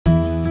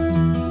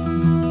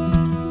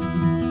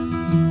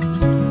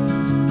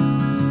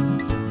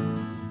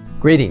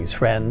Greetings,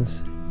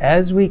 friends.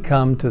 As we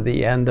come to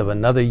the end of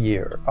another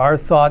year, our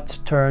thoughts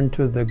turn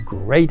to the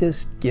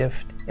greatest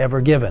gift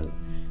ever given,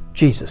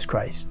 Jesus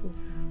Christ.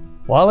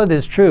 While it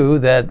is true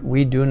that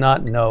we do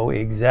not know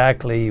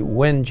exactly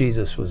when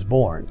Jesus was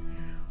born,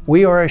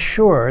 we are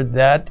assured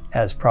that,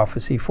 as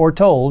prophecy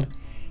foretold,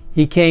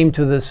 he came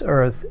to this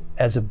earth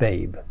as a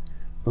babe,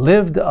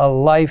 lived a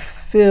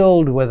life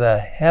filled with a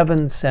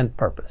heaven-sent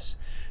purpose,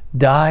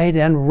 died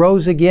and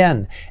rose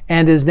again,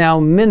 and is now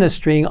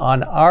ministering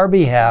on our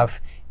behalf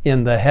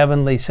in the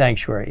heavenly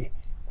sanctuary.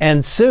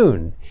 And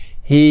soon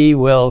he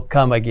will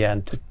come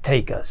again to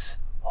take us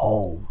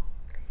home.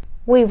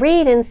 We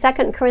read in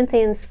 2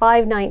 Corinthians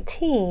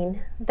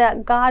 5:19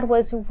 that God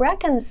was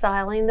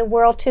reconciling the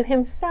world to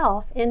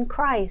himself in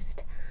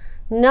Christ,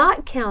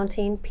 not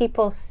counting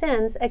people's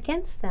sins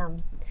against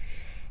them.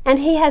 And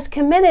he has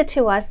committed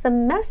to us the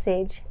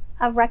message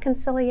of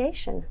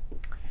reconciliation.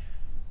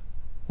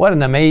 What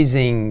an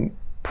amazing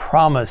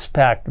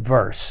promise-packed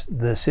verse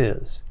this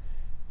is.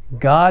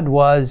 God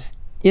was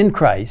in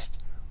Christ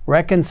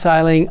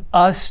reconciling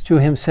us to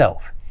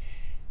himself.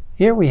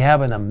 Here we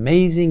have an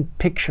amazing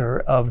picture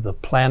of the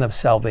plan of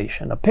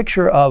salvation, a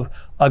picture of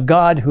a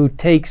God who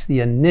takes the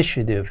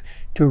initiative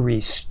to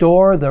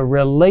restore the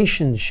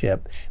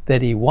relationship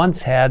that he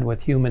once had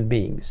with human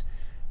beings,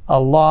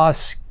 a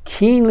loss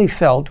keenly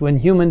felt when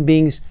human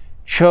beings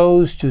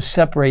chose to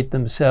separate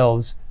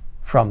themselves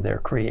from their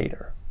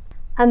Creator.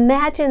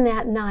 Imagine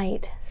that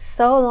night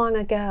so long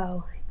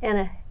ago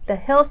in the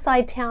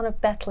hillside town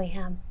of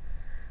Bethlehem.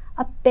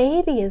 A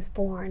baby is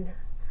born,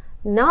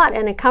 not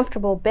in a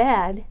comfortable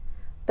bed,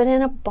 but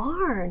in a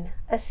barn,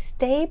 a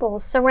stable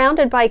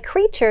surrounded by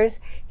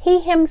creatures he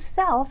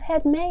himself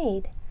had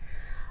made.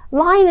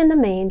 Lying in the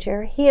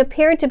manger, he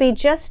appeared to be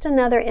just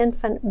another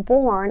infant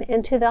born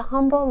into the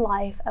humble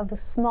life of a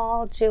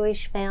small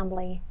Jewish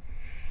family.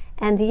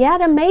 And yet,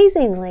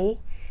 amazingly,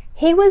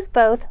 he was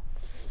both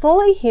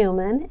fully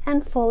human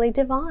and fully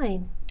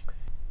divine.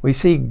 We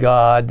see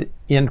God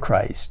in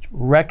Christ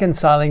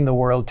reconciling the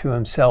world to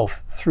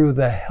himself through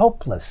the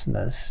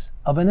helplessness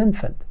of an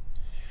infant,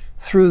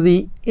 through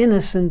the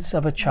innocence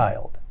of a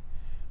child,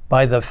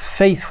 by the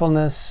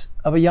faithfulness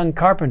of a young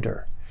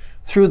carpenter,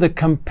 through the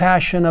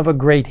compassion of a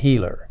great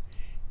healer,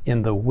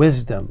 in the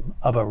wisdom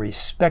of a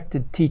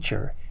respected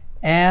teacher,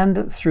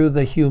 and through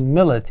the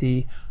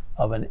humility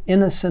of an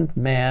innocent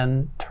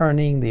man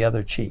turning the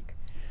other cheek.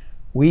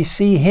 We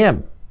see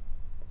him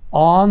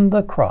on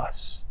the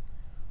cross,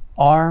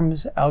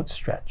 arms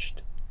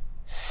outstretched,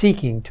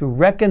 seeking to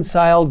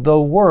reconcile the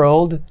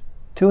world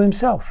to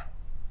himself.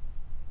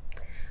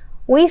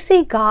 We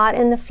see God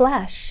in the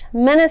flesh,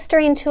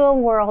 ministering to a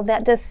world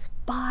that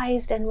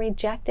despised and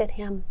rejected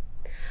him.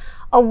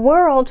 A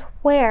world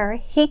where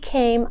he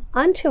came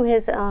unto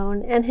his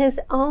own, and his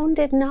own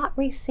did not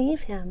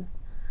receive him.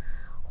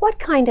 What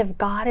kind of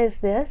God is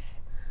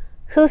this,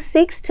 who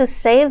seeks to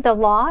save the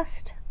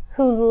lost,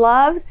 who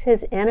loves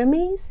his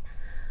enemies,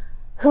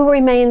 who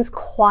remains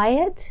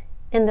quiet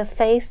in the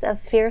face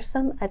of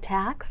fearsome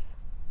attacks?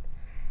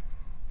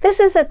 This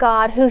is a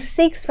God who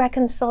seeks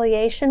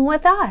reconciliation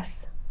with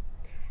us.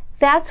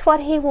 That's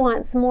what he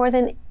wants more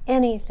than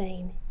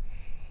anything.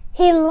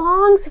 He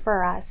longs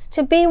for us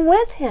to be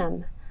with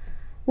him,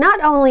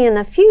 not only in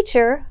the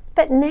future,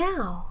 but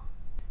now.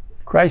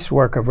 Christ's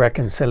work of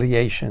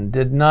reconciliation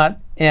did not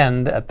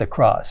end at the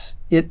cross.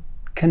 It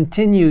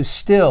continues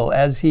still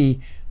as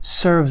he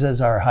serves as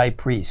our high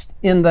priest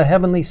in the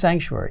heavenly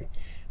sanctuary,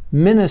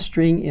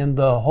 ministering in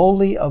the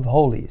Holy of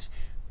Holies,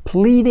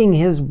 pleading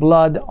his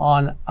blood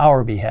on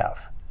our behalf.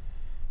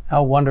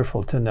 How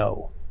wonderful to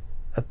know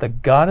that the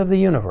God of the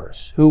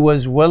universe, who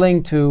was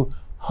willing to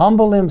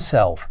humble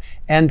himself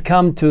and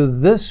come to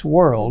this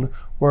world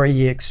where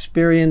he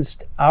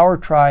experienced our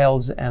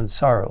trials and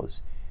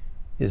sorrows,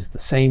 is the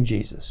same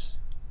Jesus,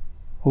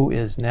 who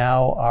is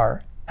now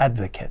our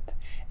advocate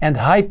and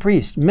high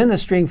priest,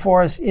 ministering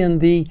for us in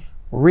the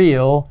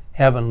real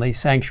heavenly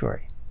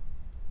sanctuary.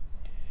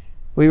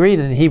 We read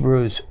in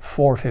Hebrews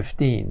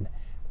 4:15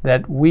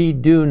 that we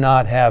do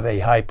not have a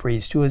high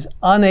priest who is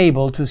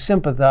unable to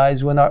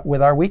sympathize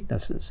with our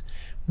weaknesses,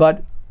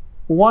 but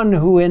one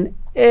who in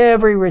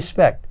every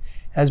respect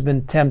has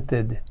been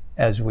tempted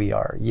as we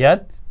are,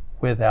 yet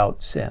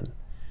without sin.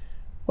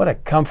 What a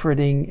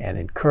comforting and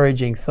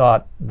encouraging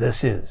thought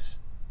this is.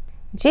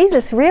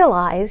 Jesus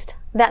realized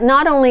that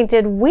not only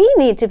did we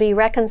need to be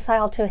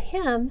reconciled to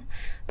him,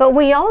 but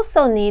we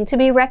also need to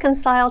be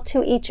reconciled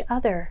to each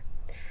other.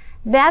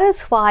 That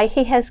is why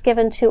he has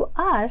given to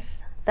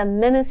us the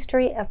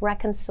ministry of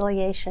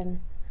reconciliation.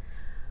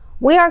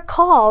 We are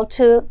called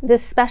to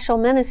this special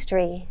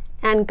ministry,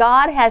 and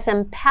God has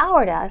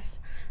empowered us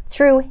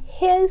through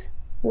his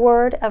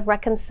word of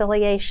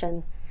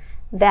reconciliation.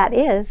 That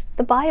is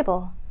the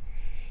Bible.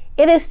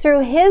 It is through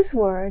his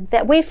word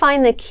that we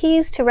find the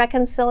keys to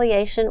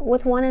reconciliation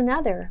with one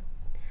another: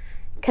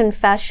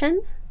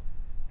 confession,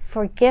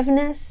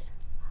 forgiveness,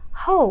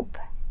 hope,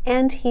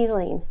 and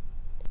healing.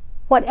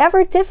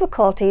 Whatever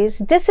difficulties,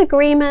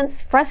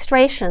 disagreements,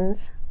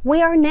 frustrations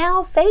we are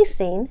now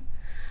facing,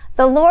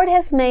 The Lord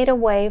has made a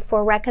way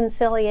for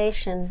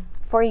reconciliation,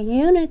 for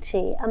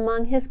unity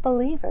among His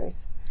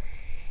believers.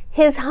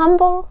 His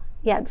humble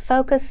yet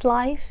focused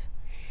life,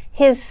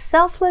 His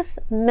selfless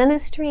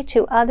ministry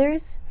to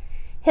others,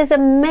 His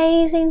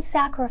amazing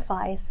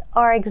sacrifice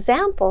are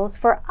examples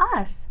for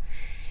us,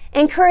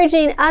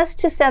 encouraging us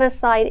to set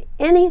aside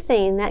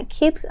anything that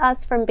keeps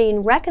us from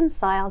being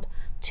reconciled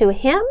to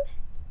Him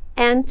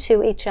and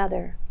to each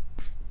other.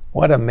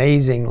 What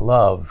amazing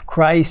love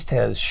Christ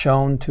has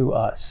shown to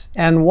us,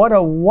 and what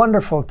a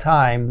wonderful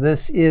time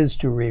this is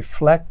to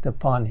reflect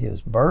upon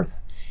His birth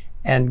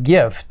and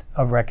gift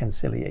of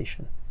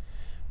reconciliation.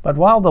 But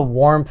while the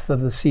warmth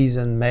of the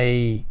season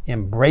may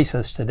embrace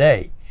us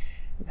today,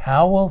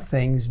 how will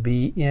things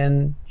be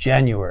in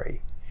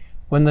January,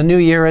 when the new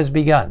year has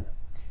begun?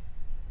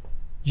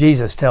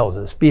 Jesus tells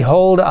us,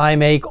 "Behold, I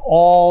make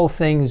all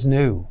things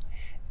new."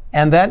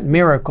 And that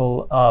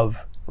miracle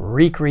of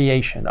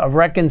recreation, of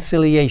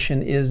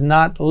reconciliation, is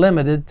not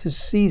limited to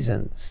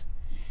seasons.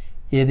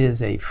 It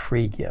is a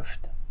free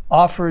gift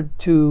offered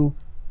to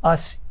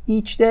us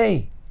each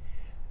day.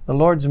 The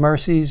Lord's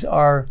mercies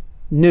are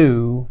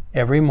new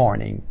every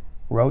morning,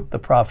 wrote the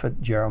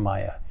prophet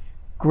Jeremiah.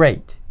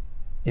 Great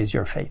is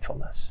your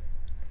faithfulness.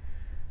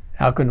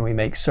 How can we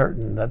make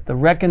certain that the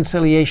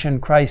reconciliation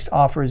Christ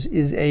offers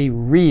is a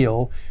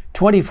real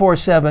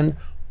 24/7,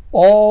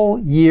 all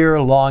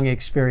year long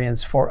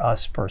experience for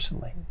us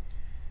personally?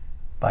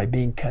 By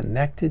being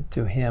connected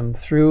to Him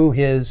through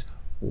His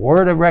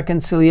Word of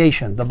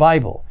reconciliation, the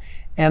Bible,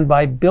 and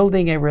by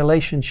building a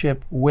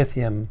relationship with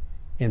Him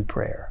in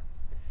prayer.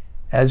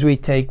 As we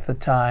take the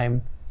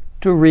time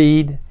to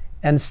read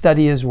and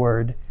study His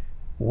Word,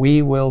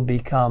 we will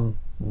become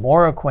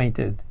more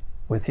acquainted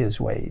with His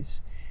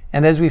ways.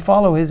 And as we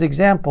follow His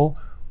example,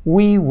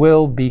 we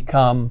will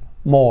become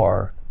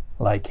more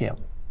like Him.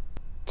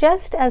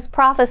 Just as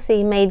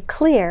prophecy made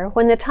clear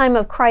when the time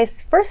of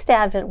Christ's first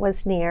advent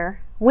was near,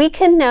 we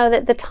can know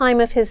that the time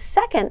of His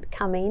second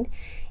coming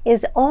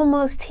is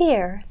almost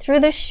here through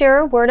the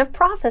sure word of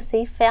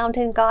prophecy found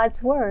in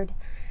God's Word,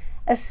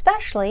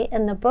 especially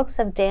in the books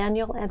of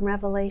Daniel and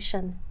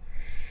Revelation.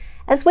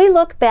 As we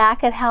look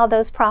back at how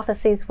those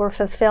prophecies were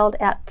fulfilled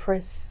at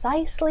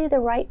precisely the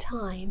right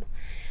time,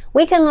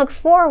 we can look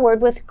forward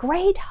with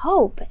great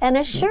hope and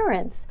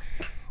assurance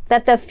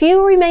that the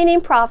few remaining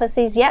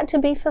prophecies yet to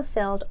be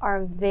fulfilled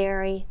are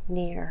very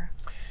near.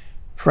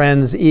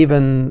 Friends,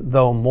 even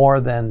though more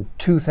than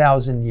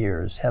 2,000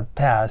 years have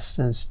passed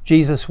since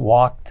Jesus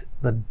walked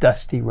the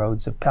dusty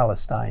roads of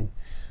Palestine,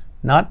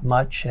 not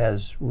much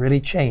has really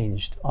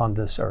changed on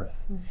this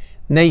earth.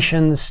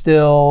 Nations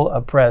still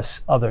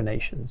oppress other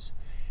nations.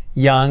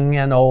 Young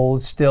and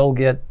old still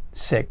get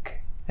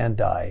sick and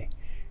die.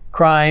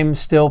 Crime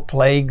still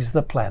plagues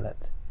the planet.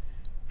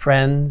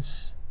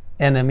 Friends,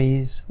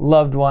 enemies,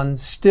 loved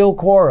ones still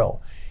quarrel.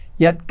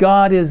 Yet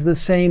God is the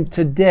same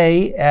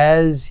today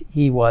as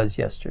He was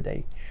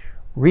yesterday,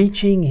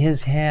 reaching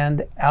His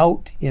hand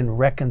out in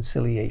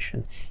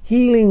reconciliation,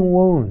 healing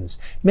wounds,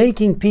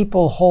 making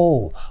people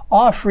whole,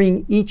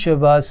 offering each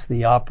of us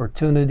the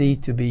opportunity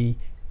to be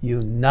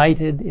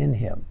united in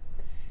Him.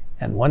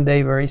 And one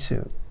day very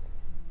soon,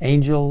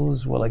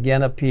 angels will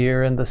again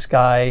appear in the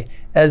sky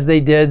as they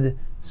did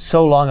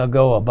so long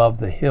ago above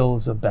the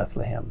hills of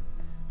Bethlehem.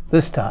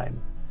 This time,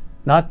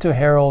 not to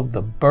herald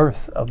the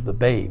birth of the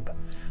babe,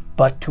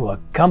 but to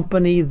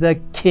accompany the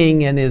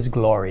King in His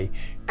glory,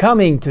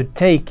 coming to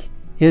take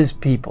His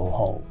people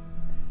home.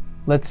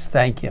 Let's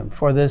thank Him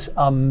for this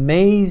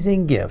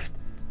amazing gift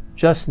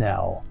just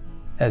now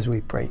as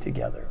we pray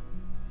together.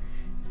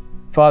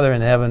 Father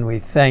in heaven, we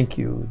thank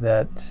You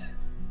that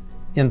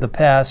in the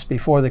past,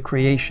 before the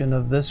creation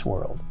of this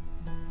world,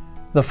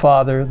 the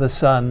Father, the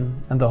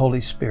Son, and the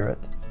Holy Spirit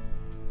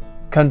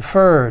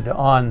conferred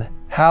on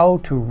how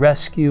to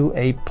rescue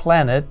a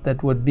planet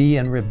that would be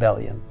in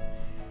rebellion,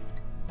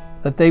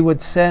 that they would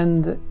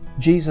send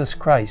Jesus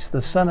Christ, the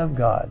Son of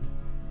God,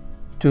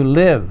 to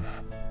live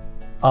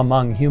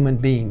among human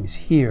beings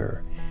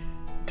here,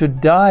 to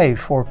die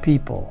for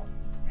people,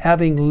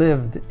 having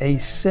lived a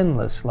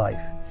sinless life,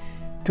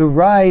 to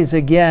rise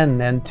again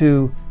and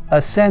to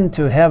ascend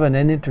to heaven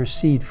and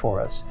intercede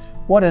for us.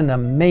 What an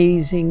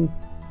amazing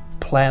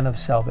plan of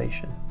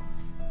salvation.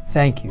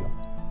 Thank You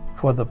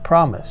for the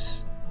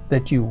promise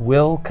that You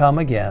will come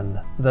again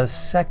the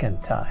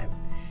second time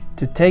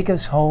to take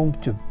us home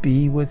to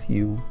be with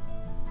You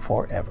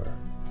forever.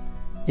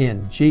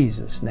 In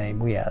Jesus' name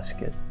we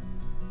ask it.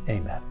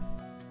 Amen.